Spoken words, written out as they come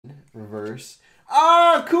reverse.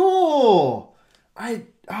 Ah, cool! I've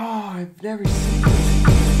never seen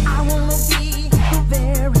this. I wanna be the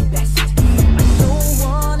very best, like no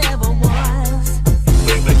one ever was.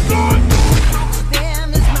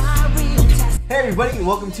 Them is my real test. Hey everybody, and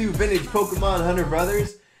welcome to Vintage Pokemon Hunter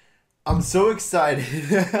Brothers. I'm so excited.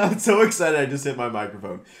 I'm so excited I just hit my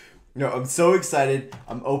microphone. No, I'm so excited.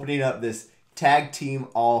 I'm opening up this Tag Team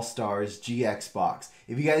All-Stars GX box.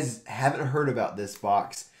 If you guys haven't heard about this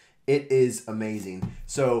box, it is amazing.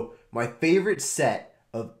 So, my favorite set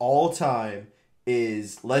of all time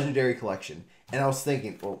is Legendary Collection. And I was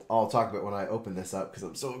thinking, well, I'll talk about it when I open this up because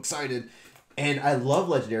I'm so excited. And I love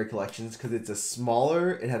Legendary Collections because it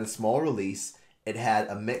had a smaller release. It had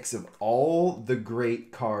a mix of all the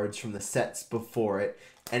great cards from the sets before it.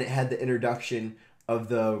 And it had the introduction of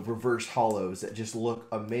the reverse holos that just look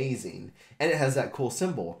amazing. And it has that cool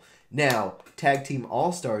symbol. Now, Tag Team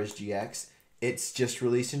All-Stars GX, it's just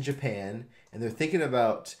released in Japan. And they're thinking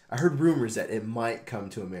about, I heard rumors that it might come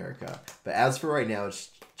to America. But as for right now,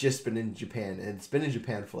 it's just been in Japan. And it's been in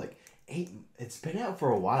Japan for like it's been out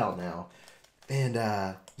for a while now. And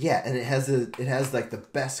yeah, and it has like the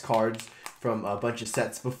best cards from a bunch of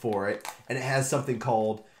sets before it. And it has something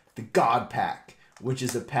called the GodPack, which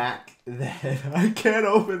is a pack that I can't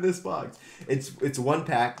open this box. It's one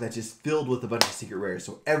pack that's just filled with a bunch of secret rares.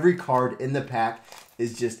 So every card in the pack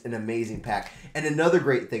is just an amazing pack. And another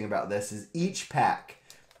great thing about this is each pack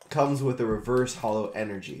comes with a reverse holo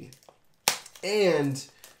energy and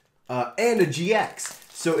a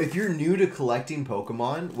GX. So if you're new to collecting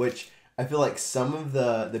Pokemon, which I feel like some of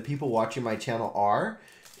the people watching my channel are,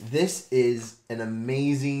 this is an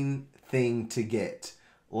amazing thing to get.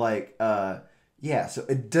 Like, yeah, so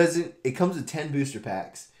it comes with 10 booster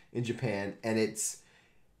packs in Japan, and it's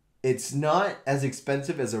not as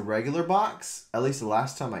expensive as a regular box, at least the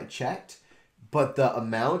last time I checked, but the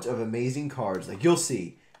amount of amazing cards, like you'll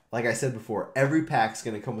see, like I said before, every pack's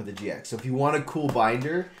going to come with a GX. So if you want a cool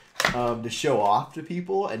binder to show off to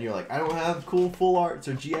people, and you're like, I don't have cool full arts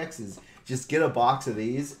or GXs, just get a box of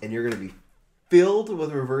these, and you're going to be filled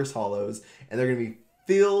with reverse holos, and they're going to be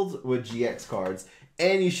filled with GX cards.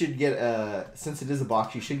 And you should get since it is a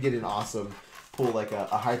box, you should get an awesome pull, like a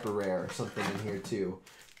hyper rare or something in here too.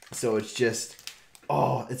 So it's just,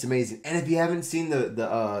 oh, it's amazing. And if you haven't seen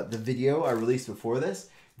the video I released before this,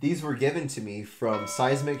 these were given to me from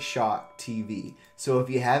Seismic Shock TV. So if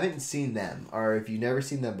you haven't seen them, or if you've never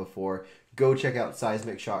seen them before, go check out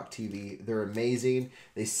Seismic Shock TV. They're amazing.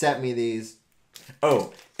 They sent me these.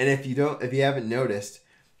 Oh, and if you haven't noticed,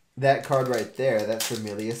 that card right there, that's from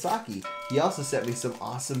Miyazaki. He also sent me some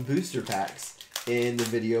awesome booster packs in the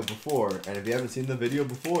video before. And if you haven't seen the video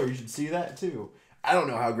before, you should see that too. I don't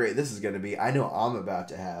know how great this is going to be. I know I'm about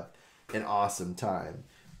to have an awesome time.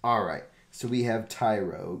 Alright, so we have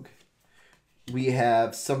Tyrogue. We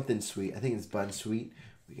have something sweet. I think it's Bun Sweet.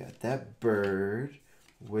 We got that bird.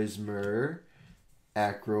 Whismur.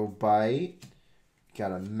 Acrobite.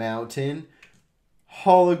 Got a mountain.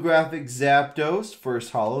 Holographic Zapdos,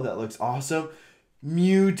 first holo, that looks awesome.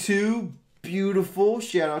 Mewtwo, beautiful.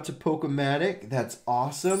 Shout out to Pokematic, that's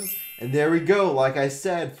awesome. And there we go, like I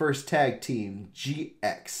said, first tag team,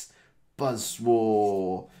 GX,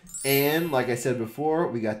 Buzzwole. And like I said before,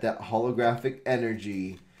 we got that holographic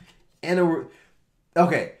energy. And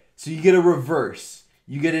okay, so you get a reverse,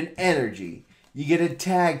 you get an energy, you get a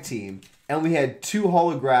tag team, and we had two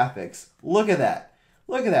holographics. Look at that,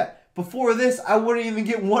 look at that. Before this, I wouldn't even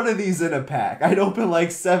get one of these in a pack. I'd open like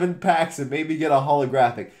 7 packs and maybe get a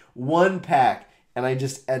holographic. One pack, and I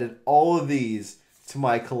just added all of these to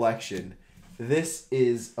my collection. This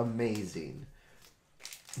is amazing.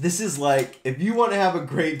 This is like, if you want to have a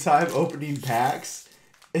great time opening packs,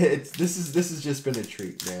 this has just been a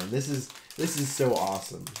treat, man. This is so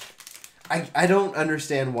awesome. I don't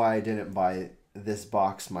understand why I didn't buy this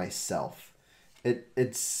box myself.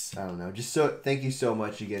 It's I don't know. Just so thank you so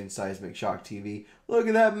much again, Seismic Shock TV. Look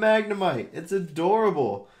at that Magnemite. It's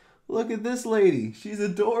adorable. Look at this lady. She's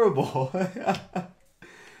adorable. The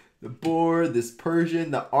board, this Persian,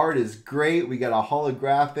 the art is great. We got a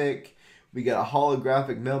holographic. We got a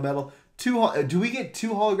holographic Melmetal. Do we get 2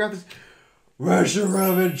 holographics?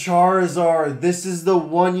 Reshiram and Charizard. This is the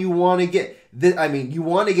one you want to get. I mean, you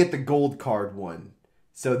want to get the gold card one.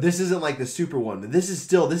 So this isn't like the super one, but this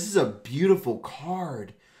is a beautiful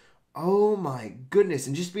card. Oh my goodness.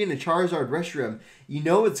 And just being a Charizard Reshiram, you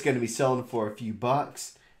know it's going to be selling for a few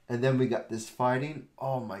bucks. And then we got this fighting.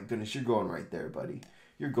 Oh my goodness, you're going right there, buddy.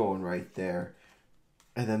 You're going right there.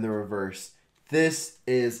 And then the reverse. This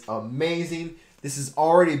is amazing. This has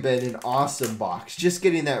already been an awesome box. Just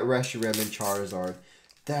getting that Reshiram and Charizard.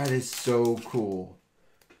 That is so cool.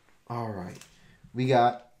 Alright. We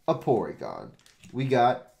got a Porygon. We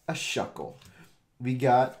got a Shuckle. We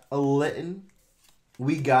got a Litten.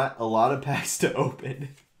 We got a lot of packs to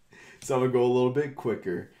open. So I'm going to go a little bit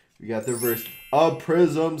quicker. We got the reverse. A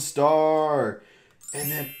Prism Star. And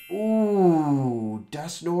then, ooh,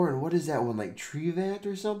 Dusknoir. And what is that one? Like Treevant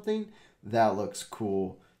or something? That looks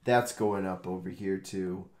cool. That's going up over here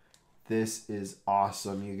too. This is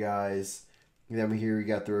awesome, you guys. And then here we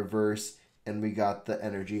got the reverse. And we got the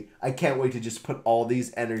energy. I can't wait to just put all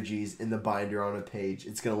these energies in the binder on a page.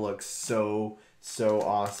 It's going to look so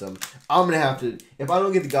awesome. I'm going to have to, if I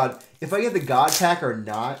get the God Pack or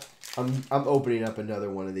not, I'm opening up another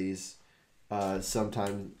one of these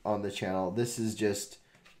sometime on the channel. This is just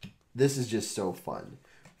so fun.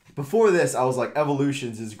 Before this, I was like,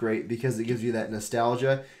 Evolutions is great because it gives you that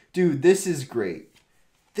nostalgia. Dude, this is great.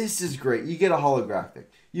 This is great. You get a holographic.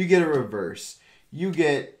 You get a reverse. You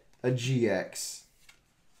get a GX.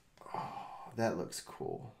 Oh, that looks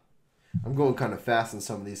cool. I'm going kind of fast on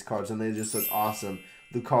some of these cards, and they just look awesome.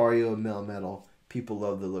 Lucario and Melmetal. People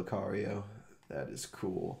love the Lucario. That is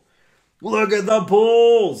cool. Look at the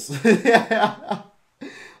pulls!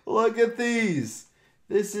 Look at these.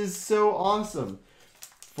 This is so awesome.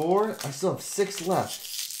 4. I still have 6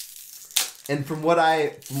 left. And from what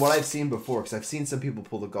I've seen before, because I've seen some people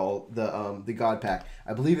pull the God Pack,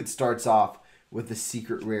 I believe it starts off with the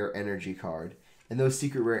secret rare energy card. And those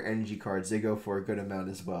secret rare energy cards, they go for a good amount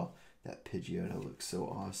as well. That Pidgeotto looks so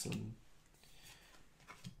awesome.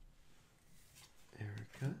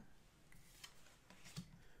 Erica.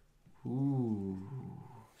 Ooh.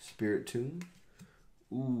 Spiritomb.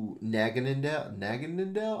 Ooh.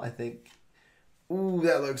 Naganadel, I think. Ooh,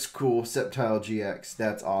 that looks cool. Sceptile GX.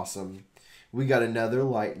 That's awesome. We got another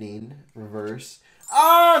Lightning reverse.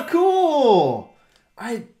 Ah, cool!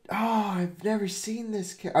 I've never seen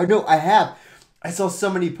this character. No, I have. I saw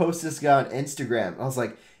somebody post this guy on Instagram. I was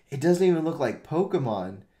like, it doesn't even look like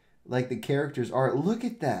Pokemon, like the characters are. Look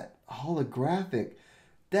at that holographic.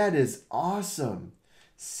 That is awesome.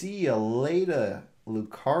 See ya later,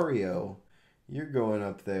 Lucario. You're going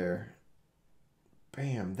up there.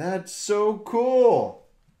 Bam, that's so cool.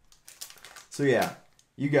 So yeah,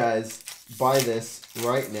 you guys buy this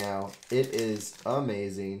right now. It is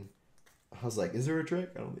amazing. I was like, is there a trick?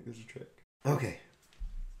 I don't think there's a trick. Okay.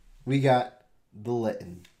 We got the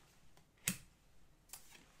Litten.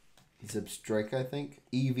 Zipstrike, I think.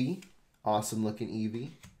 Eevee. Awesome looking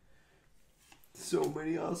Eevee. So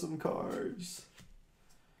many awesome cards.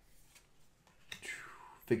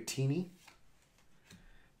 Victini.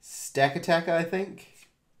 Stack Attack, I think.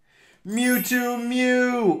 Mewtwo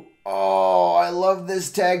Mew. Oh, I love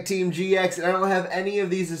this Tag Team GX. And I don't have any of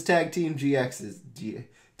these as Tag Team GXs.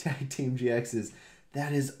 Tag Team GXs.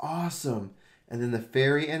 That is awesome. And then the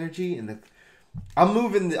Fairy Energy and the I'm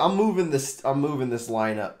moving this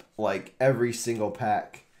lineup like every single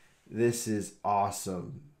pack. This is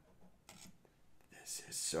awesome. This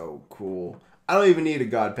is so cool. I don't even need a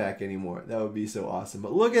God Pack anymore. That would be so awesome.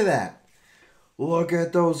 But look at that. Look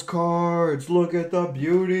at those cards. Look at the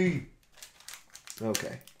beauty.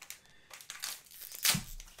 Okay.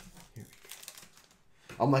 Here we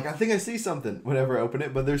go. I'm like, I think I see something whenever I open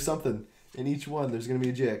it, but there's something in each one. There's going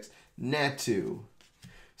to be a GX. Natu.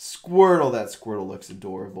 Squirtle. That Squirtle looks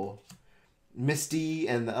adorable. Misty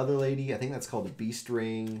and the other lady. I think that's called a Beast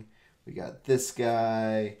Ring. We got this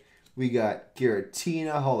guy. We got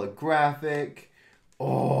Giratina holographic.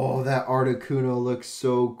 Oh, that Articuno looks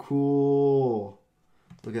so cool.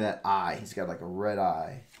 Look at that eye. He's got like a red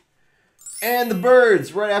eye. And the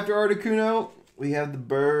birds. Right after Articuno, we have the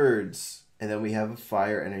birds. And then we have a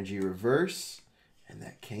Fire Energy reverse. And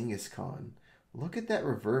that Kangaskhan. Look at that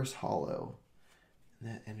reverse holo. And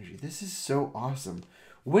that energy. This is so awesome.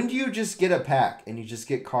 When do you just get a pack and you just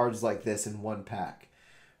get cards like this in one pack?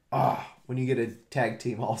 Ah, when you get a Tag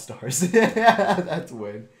Team All-Stars. That's a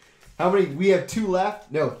win. How many? We have 2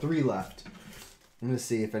 left? No, 3 left. I'm going to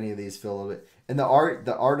see if any of these fill a little bit. And the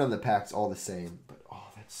art on the pack's all the same. But, oh,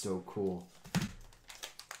 that's so cool.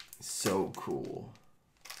 So cool.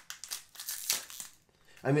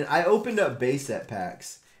 I mean, I opened up base set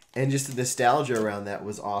packs. And just the nostalgia around that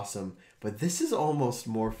was awesome. But this is almost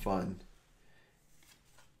more fun.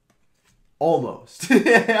 Almost.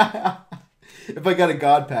 If I got a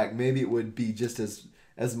God Pack, maybe it would be just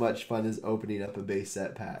as much fun as opening up a base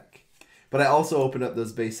set pack. But I also opened up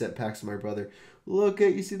those base set packs with my brother. Look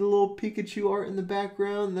at, you see the little Pikachu art in the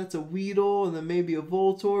background? That's a Weedle and then maybe a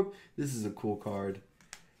Voltorb. This is a cool card.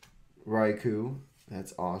 Raikou.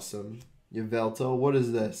 That's awesome. Yveltal. What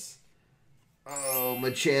is this? Oh,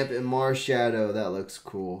 Machamp and Marshadow. That looks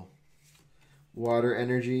cool. Water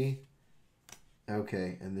Energy.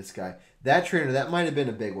 Okay, and this guy. That trainer, that might have been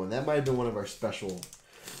a big one. That might have been one of our special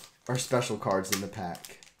cards in the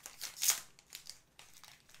pack.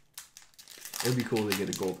 It would be cool to get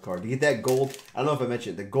a gold card. To get that gold, I don't know if I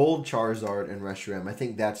mentioned it, the gold Charizard and Reshiram. I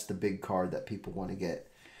think that's the big card that people want to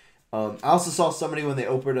get. I also saw somebody when they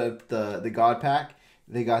opened up the God Pack,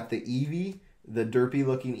 they got the Eevee, the derpy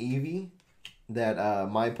looking Eevee that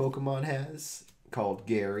my Pokemon has, called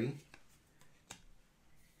Gary.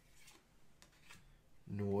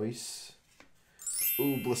 Noise.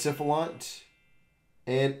 Ooh, Blacephalont.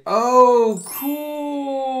 And, oh,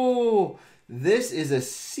 cool! This is a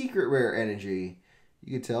secret rare energy.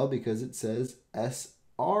 You can tell because it says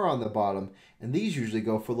SR on the bottom. And these usually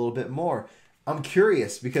go for a little bit more. I'm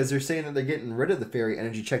curious because they're saying that they're getting rid of the fairy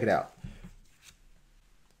energy. Check it out.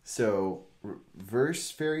 So,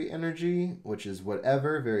 reverse fairy energy, which is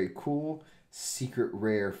whatever. Very cool. Secret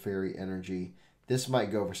rare fairy energy. This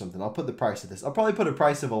might go for something. I'll put the price of this. I'll probably put a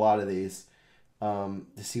price of a lot of these to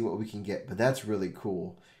see what we can get. But that's really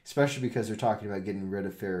cool. Especially because they're talking about getting rid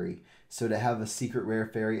of fairy. So to have a secret rare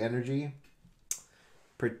fairy energy,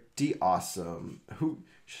 pretty awesome. Who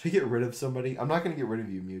should I get rid of somebody? I'm not going to get rid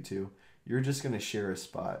of you, Mewtwo. You're just going to share a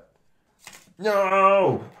spot.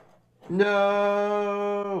 No!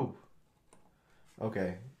 No!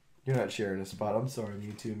 Okay. You're not sharing a spot. I'm sorry,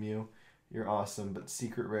 Mewtwo, Mew. You're awesome, but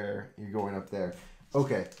secret rare, you're going up there.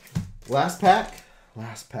 Okay. Last pack.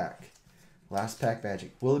 Last pack. Last pack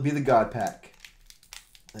magic. Will it be the God Pack?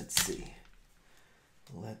 Let's see.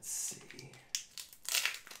 Let's see.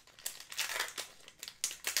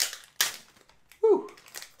 Woo!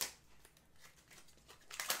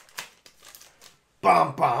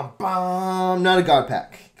 Bum bum bum. Not a God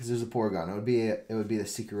Pack because there's a Porygon. It would be the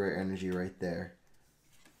secret rare energy right there.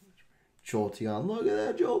 Jolteon. Look at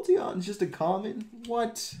that Jolteon. It's just a common.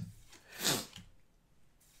 What?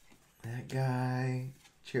 That guy.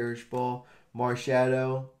 Cherish Ball.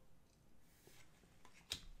 Marshadow.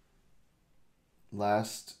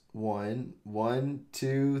 Last one. 1,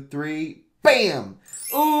 2, 3. Bam!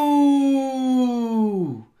 Ooh!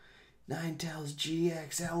 Ninetales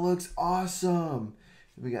GX. That looks awesome.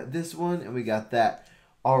 We got this one and we got that.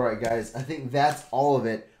 Alright, guys. I think that's all of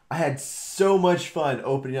it. I had so much fun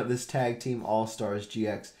opening up this Tag Team All-Stars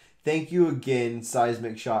GX. Thank you again,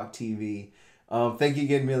 Seismic Shock TV. Thank you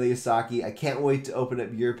again, Miliyasaki. I can't wait to open up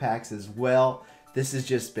your packs as well. This has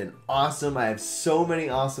just been awesome. I have so many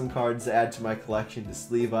awesome cards to add to my collection to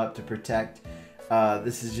sleeve up, to protect.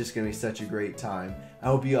 This is just going to be such a great time. I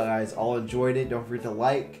hope you guys all enjoyed it. Don't forget to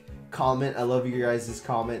like, comment. I love your guys'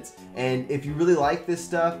 comments. And if you really like this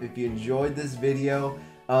stuff, if you enjoyed this video,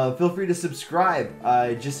 feel free to subscribe.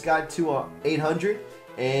 I just got to 800,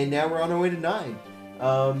 and now we're on our way to 9.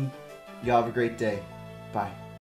 Y'all have a great day. Bye.